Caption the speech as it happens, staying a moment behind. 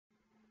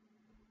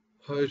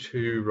How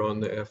to run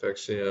the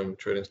FXCM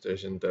trading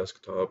station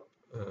desktop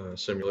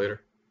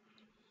simulator.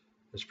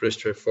 It's pretty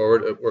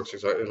straightforward. It works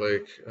exactly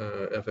like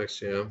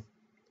FXCM.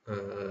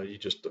 You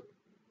just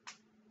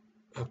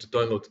have to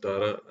download the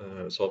data.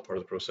 It's all part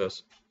of the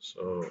process.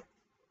 So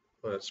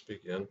let's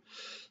begin.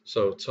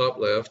 So top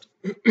left,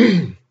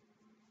 this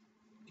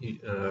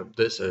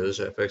is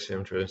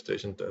FXCM trading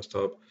station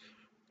desktop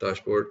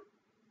dashboard.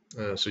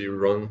 So you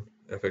run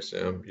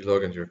FXCM, you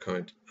log into your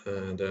account,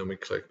 and then we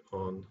click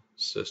on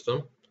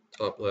System,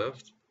 top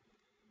left.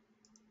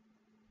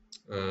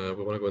 We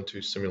want to go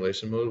into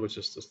simulation mode, which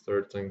is the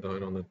third thing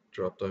down on the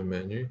drop down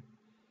menu.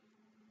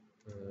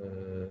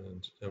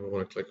 And then we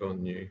want to click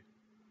on new.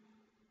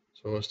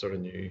 So I want to start a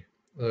new.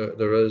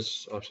 There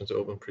is options to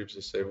open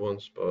previously saved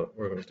ones, but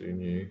we're going to do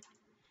new.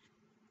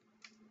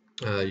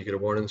 You get a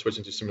warning,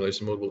 switching to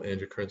simulation mode will end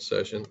your current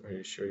session. Are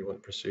you sure you want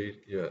to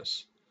proceed?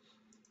 Yes.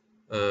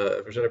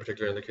 If there's any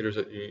particular indicators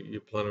that you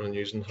plan on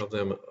using, have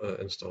them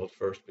installed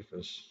first,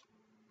 because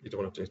you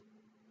don't have to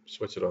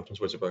switch it off and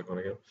switch it back on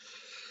again.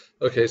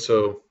 Okay,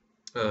 so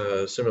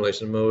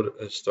simulation mode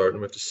is starting.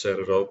 We have to set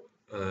it up.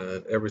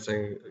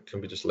 Everything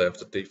can be just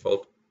left at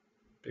default,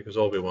 because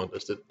all we want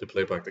is to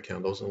play back the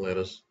candles and let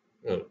us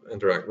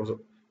interact with it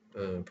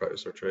and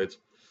practice our trades.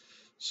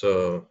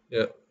 So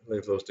yeah,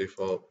 leave those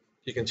default.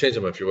 You can change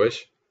them if you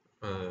wish,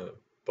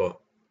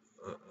 but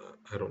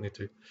I don't need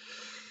to.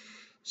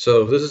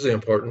 So this is the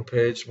important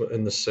page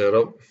in the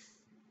setup.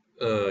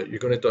 You're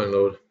going to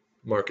download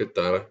market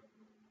data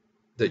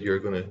that you're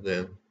going to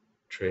then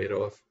trade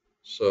off.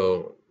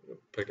 So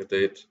pick a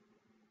date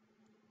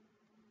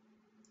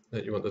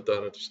that you want the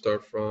data to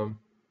start from.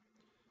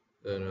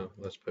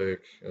 Let's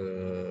pick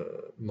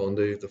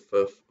Monday, the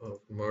 5th of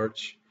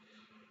March.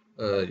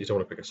 You don't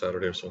want to pick a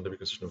Saturday or Sunday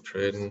because there's no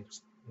trading,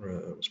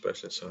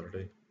 especially a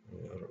Saturday.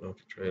 I don't know if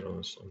you trade on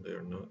a Sunday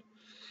or not.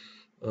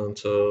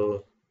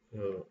 Until,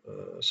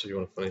 so you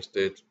want to finish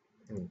date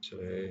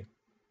today.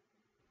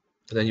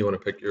 And then you want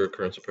to pick your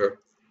currency pair.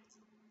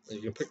 And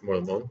you can pick more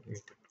than one. You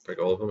can pick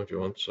all of them if you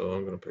want. So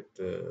I'm going to pick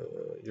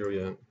the Euro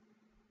Yen.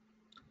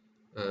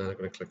 And I'm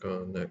going to click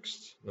on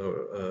next. Now,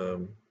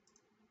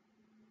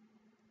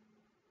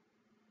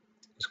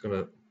 it's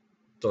going to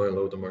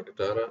download the market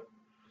data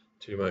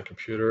to my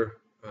computer.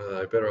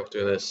 I better off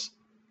doing this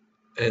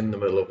in the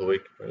middle of the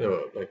week,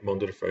 like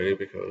Monday to Friday,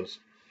 because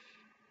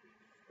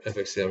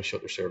FXCM shut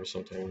their server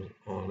sometime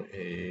on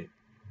a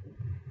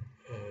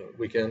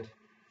weekend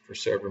for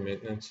server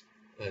maintenance,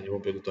 and you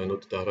won't be able to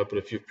download the data. But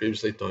if you've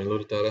previously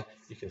downloaded data,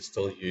 you can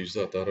still use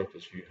that data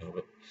because you have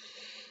it.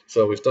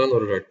 So we've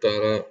downloaded our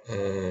data,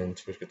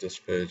 and we've got this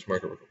page,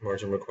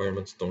 margin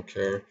requirements, don't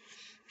care.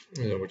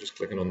 We're just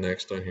clicking on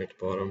next down here at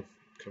the bottom.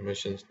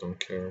 Commissions, don't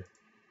care.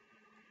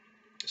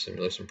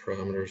 Simulation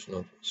parameters,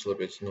 not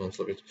slippage,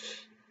 non-slippage,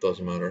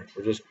 doesn't matter.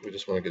 We just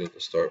want to get it to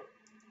start.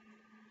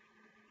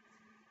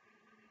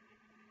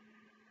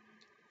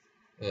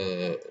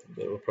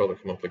 It will probably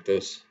come up like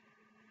this.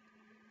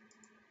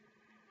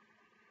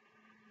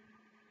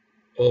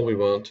 All we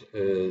want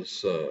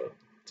is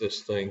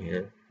this thing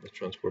here, the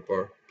transport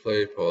bar.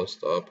 Play, pause,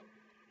 stop,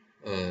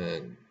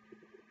 and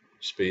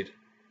speed.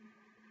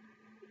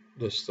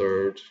 This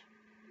third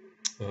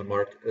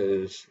mark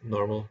is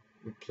normal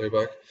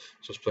playback,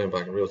 so it's playing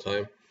back in real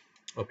time.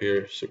 Up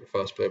here, super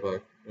fast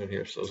playback, and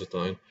here slows it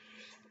down.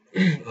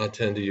 I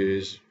tend to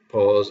use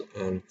pause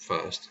and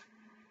fast.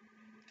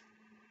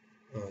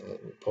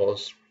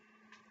 Pause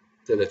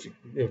to let you,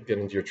 get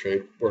into your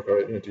trade, work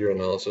out, do your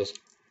analysis,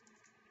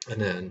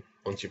 and then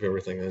once you've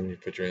everything in, you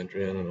put your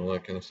entry in and all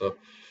that kind of stuff.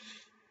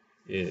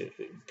 You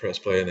press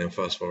play and then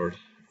fast forward,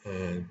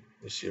 and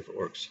you see if it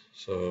works.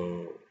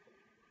 So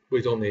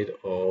we don't need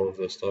all of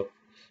this stuff.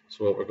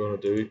 So what we're going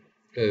to do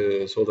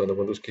is hold down the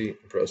Windows key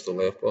and press the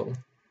left button,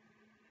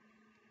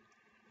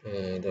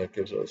 and that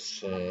gives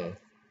us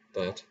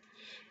that.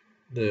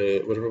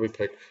 Whatever we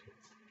pick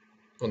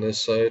on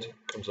this side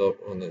comes up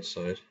on this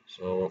side.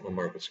 So I want my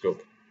market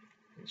scope.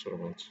 That's what I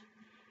want.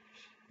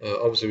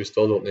 Obviously, we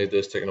still don't need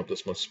this taking up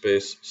this much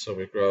space, so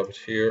we grab it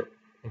here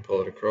and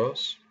pull it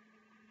across.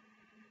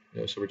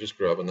 So we're just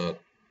grabbing that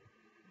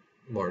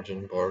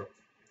margin bar,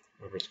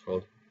 whatever it's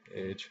called,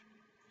 age,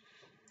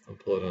 and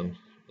pull it in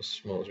as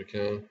small as we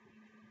can.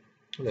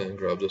 And then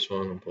grab this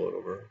one and pull it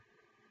over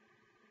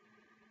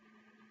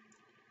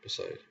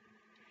beside.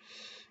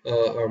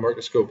 Our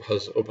market scope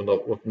has opened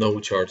up with no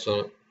charts on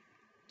it.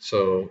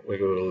 So we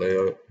go to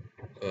layout.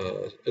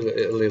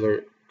 It'll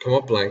either come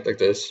up blank like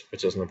this,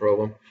 which isn't a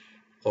problem,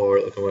 or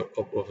it'll come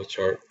up with a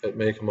chart. It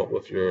may come up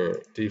with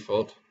your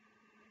default.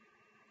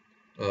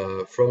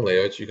 From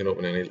layouts, you can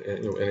open any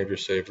of your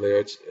saved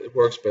layouts. It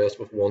works best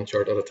with one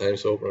chart at a time,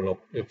 so opening up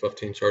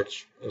 15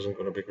 charts isn't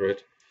going to be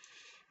great.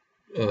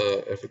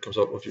 If it comes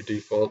up with your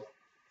default,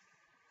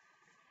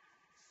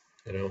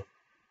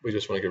 we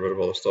just want to get rid of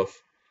all the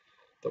stuff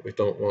that we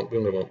don't want. We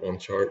only want one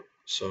chart,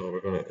 so we're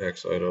going to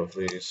X out of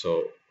these.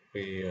 So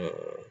we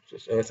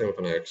just anything with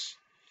an X,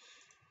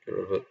 get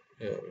rid of it.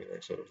 Yeah, we can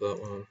X out of that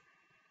one,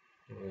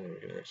 and we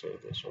can X out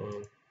of this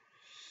one.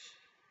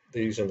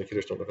 These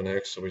indicators don't have an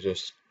X, so we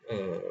just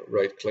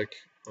right click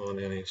on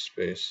any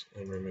space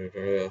and remove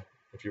area.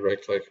 If you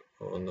right click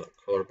on the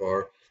color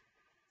bar,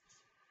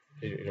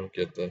 you don't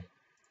get the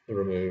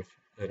remove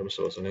item,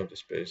 so it's an empty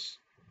space.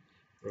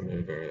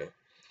 Remove area.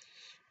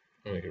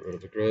 I'm going to get rid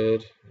of the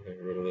grid. I'm going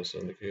to get rid of this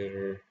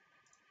indicator.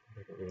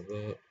 Get rid of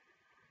that.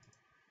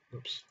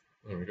 Oops,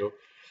 there we go.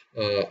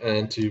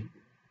 And to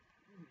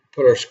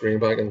put our screen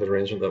back in the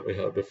arrangement that we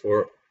had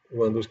before,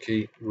 Windows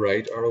key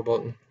right arrow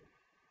button,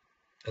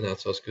 and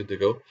that's us good to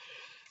go.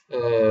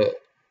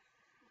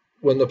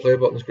 When the play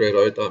button is grayed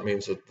out, that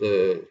means that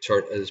the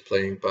chart is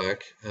playing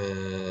back,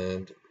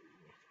 and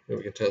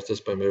we can test this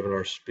by moving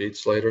our speed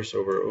sliders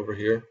over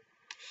here.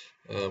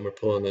 We're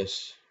pulling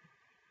this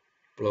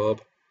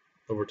blob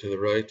over to the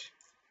right,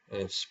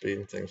 and it's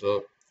speeding things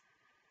up.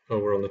 Oh,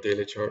 we're on the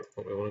daily chart.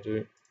 What we want to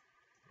do,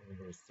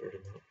 30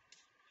 minutes.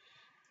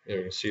 Yeah,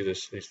 we can see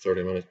these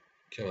 30-minute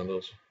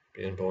candles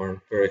being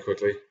born very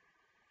quickly.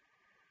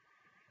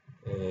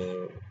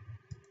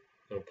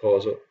 I'll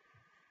pause it.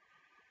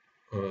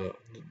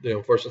 The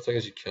unfortunate thing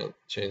is you can't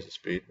change the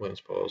speed when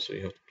it's paused, so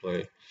you have to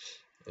play.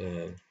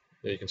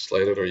 You can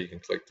slide it, or you can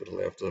click to the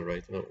left or the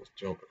right, and it will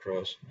jump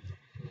across.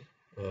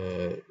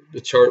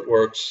 The chart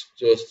works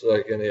just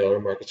like any other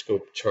market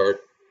scope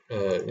chart.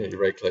 You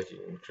right click, you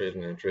can create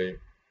an entry,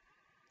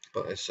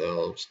 buy,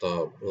 sell,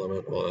 stop,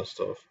 limit, all that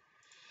stuff.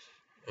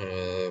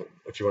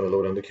 If you want to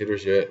load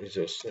indicators, you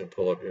just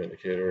pull up your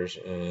indicators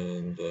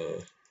and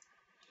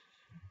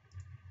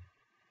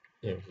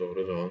load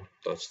it on.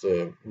 That's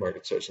the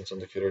market sessions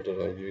indicator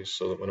that I use,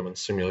 so that when I'm in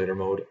simulator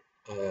mode,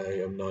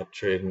 I am not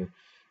trading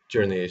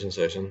during the Asian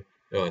session.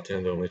 I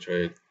tend to only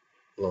trade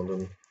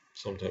London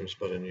sometimes,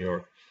 but in New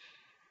York,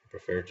 I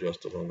prefer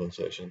just the London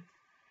session.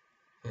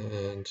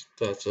 And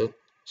that's it.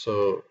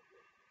 So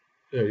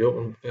you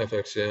open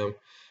FXCM,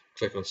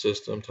 click on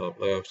System, top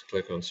left,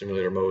 click on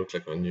Simulator Mode,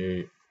 click on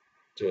New.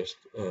 Just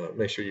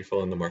make sure you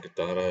fill in the market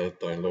data,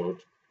 download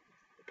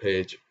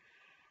page,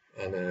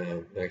 and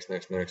then next,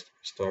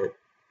 start.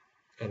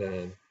 And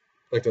then,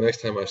 like the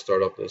next time I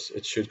start up this,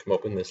 it should come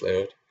up in this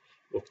layout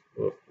with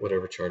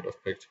whatever chart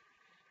I've picked.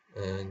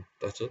 And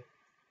that's it.